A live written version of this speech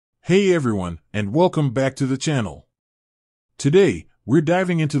Hey everyone, and welcome back to the channel. Today, we're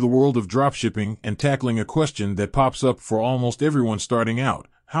diving into the world of dropshipping and tackling a question that pops up for almost everyone starting out.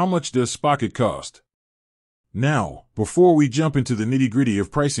 How much does Spocket cost? Now, before we jump into the nitty-gritty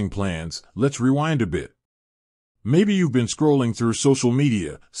of pricing plans, let's rewind a bit. Maybe you've been scrolling through social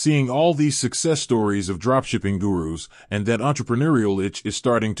media, seeing all these success stories of dropshipping gurus, and that entrepreneurial itch is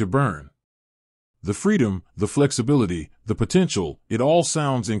starting to burn. The freedom, the flexibility, the potential, it all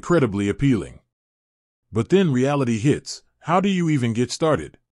sounds incredibly appealing. But then reality hits. How do you even get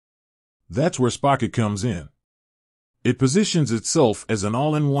started? That's where Spocket comes in. It positions itself as an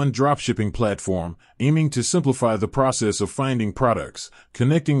all-in-one dropshipping platform, aiming to simplify the process of finding products,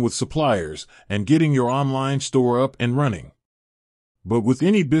 connecting with suppliers, and getting your online store up and running. But with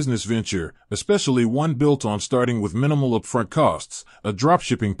any business venture, especially one built on starting with minimal upfront costs, a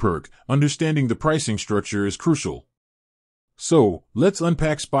dropshipping perk, understanding the pricing structure is crucial. So, let's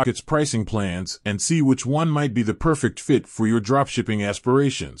unpack Spocket's pricing plans and see which one might be the perfect fit for your dropshipping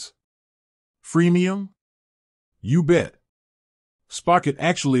aspirations. Freemium? You bet. Spocket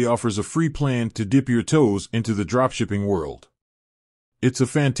actually offers a free plan to dip your toes into the dropshipping world. It's a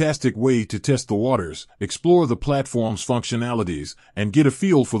fantastic way to test the waters, explore the platform's functionalities, and get a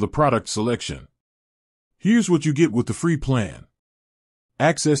feel for the product selection. Here's what you get with the free plan.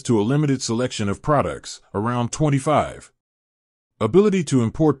 Access to a limited selection of products, around 25. Ability to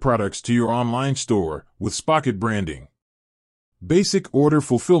import products to your online store with Spocket branding. Basic order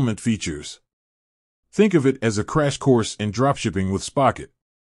fulfillment features. Think of it as a crash course in dropshipping with Spocket.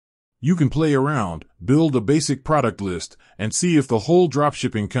 You can play around, build a basic product list, and see if the whole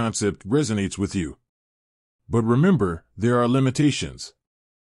dropshipping concept resonates with you. But remember, there are limitations.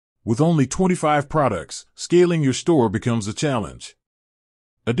 With only 25 products, scaling your store becomes a challenge.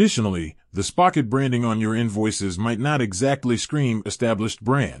 Additionally, the Spocket branding on your invoices might not exactly scream established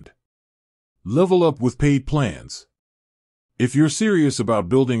brand. Level up with paid plans. If you're serious about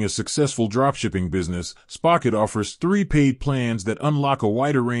building a successful dropshipping business, Spocket offers 3 paid plans that unlock a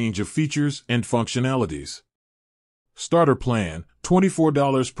wider range of features and functionalities. Starter plan,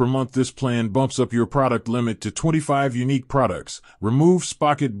 $24 per month. This plan bumps up your product limit to 25 unique products, removes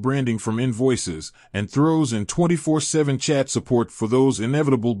Spocket branding from invoices, and throws in 24/7 chat support for those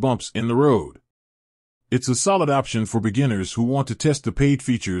inevitable bumps in the road. It's a solid option for beginners who want to test the paid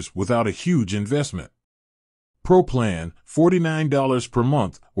features without a huge investment. Pro plan, $49 per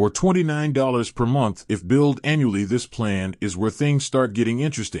month or $29 per month if billed annually. This plan is where things start getting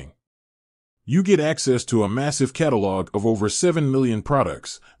interesting. You get access to a massive catalog of over 7 million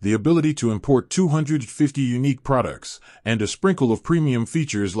products, the ability to import 250 unique products, and a sprinkle of premium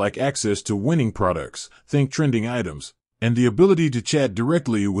features like access to winning products, think trending items, and the ability to chat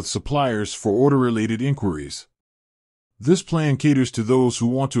directly with suppliers for order-related inquiries. This plan caters to those who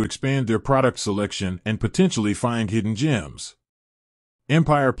want to expand their product selection and potentially find hidden gems.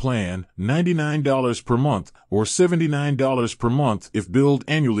 Empire plan, $99 per month or $79 per month if billed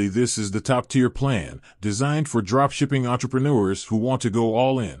annually. This is the top-tier plan, designed for dropshipping entrepreneurs who want to go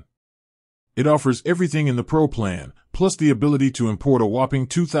all in. It offers everything in the Pro plan, plus the ability to import a whopping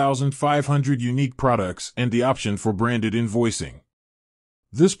 2,500 unique products and the option for branded invoicing.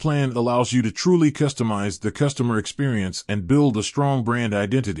 This plan allows you to truly customize the customer experience and build a strong brand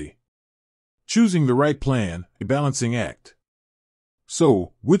identity. Choosing the right plan, a balancing act.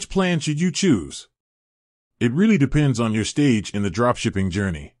 So, which plan should you choose? It really depends on your stage in the dropshipping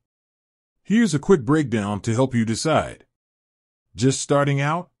journey. Here's a quick breakdown to help you decide. Just starting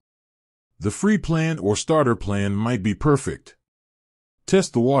out? The free plan or starter plan might be perfect.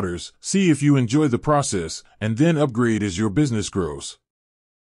 Test the waters, see if you enjoy the process, and then upgrade as your business grows.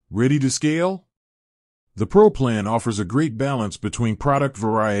 Ready to scale? The Pro plan offers a great balance between product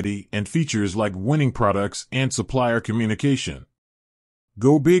variety and features like winning products and supplier communication.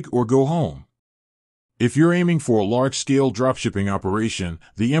 Go big or go home. If you're aiming for a large-scale dropshipping operation,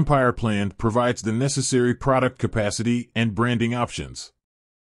 the Empire plan provides the necessary product capacity and branding options.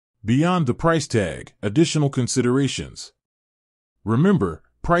 Beyond the price tag, additional considerations. Remember,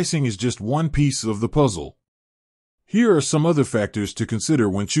 pricing is just one piece of the puzzle. Here are some other factors to consider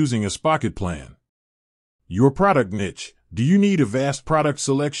when choosing a Spocket plan. Your product niche. Do you need a vast product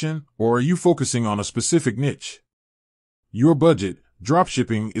selection, or are you focusing on a specific niche? Your budget.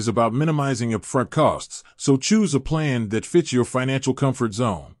 Dropshipping is about minimizing upfront costs, so choose a plan that fits your financial comfort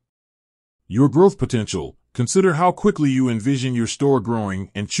zone. Your growth potential. Consider how quickly you envision your store growing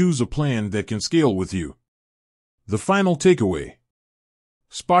and choose a plan that can scale with you. The final takeaway.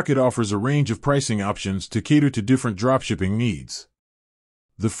 Spocket offers a range of pricing options to cater to different dropshipping needs.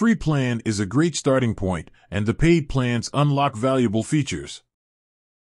 The free plan is a great starting point, and the paid plans unlock valuable features.